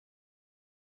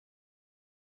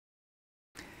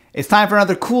It's time for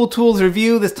another cool tools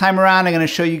review. This time around, I'm going to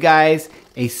show you guys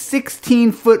a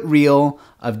 16-foot reel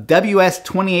of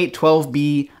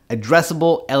WS2812B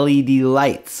addressable LED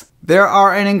lights. There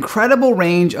are an incredible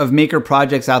range of maker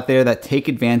projects out there that take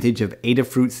advantage of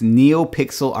Adafruit's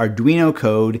Neopixel Arduino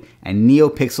code and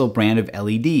Neopixel brand of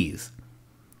LEDs.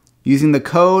 Using the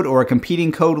code or a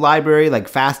competing code library like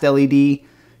FastLED,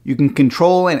 you can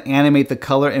control and animate the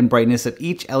color and brightness of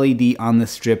each LED on the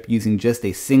strip using just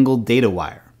a single data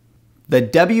wire. The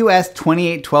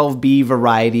WS2812B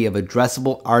variety of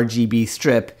addressable RGB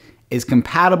strip is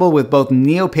compatible with both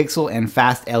Neopixel and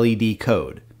FastLED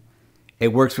code.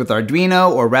 It works with Arduino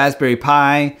or Raspberry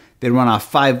Pi. They run off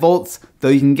 5 volts, though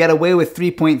you can get away with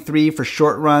 3.3 for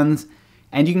short runs,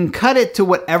 and you can cut it to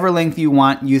whatever length you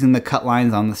want using the cut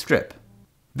lines on the strip.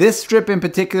 This strip in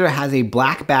particular has a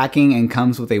black backing and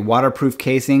comes with a waterproof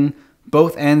casing.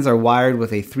 Both ends are wired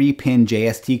with a 3-pin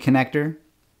JST connector.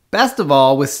 Best of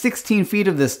all, with 16 feet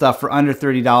of this stuff for under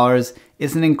 $30,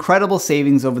 it's an incredible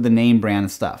savings over the name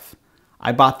brand stuff.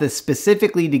 I bought this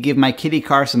specifically to give my kitty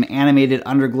car some animated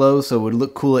underglow so it would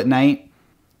look cool at night.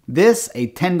 This, a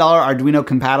 $10 Arduino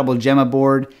compatible Gemma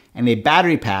board, and a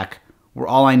battery pack were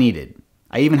all I needed.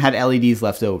 I even had LEDs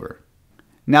left over.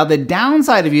 Now the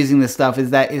downside of using this stuff is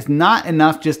that it's not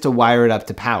enough just to wire it up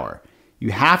to power.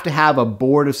 You have to have a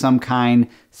board of some kind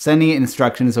sending it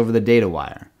instructions over the data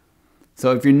wire.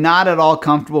 So if you're not at all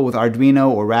comfortable with Arduino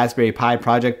or Raspberry Pi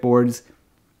project boards,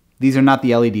 these are not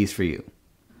the LEDs for you.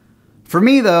 For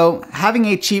me though, having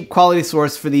a cheap quality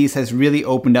source for these has really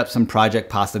opened up some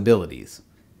project possibilities.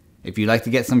 If you'd like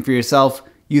to get some for yourself,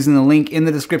 using the link in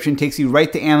the description takes you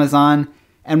right to Amazon.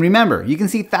 And remember, you can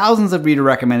see thousands of reader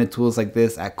recommended tools like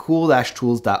this at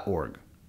cool-tools.org.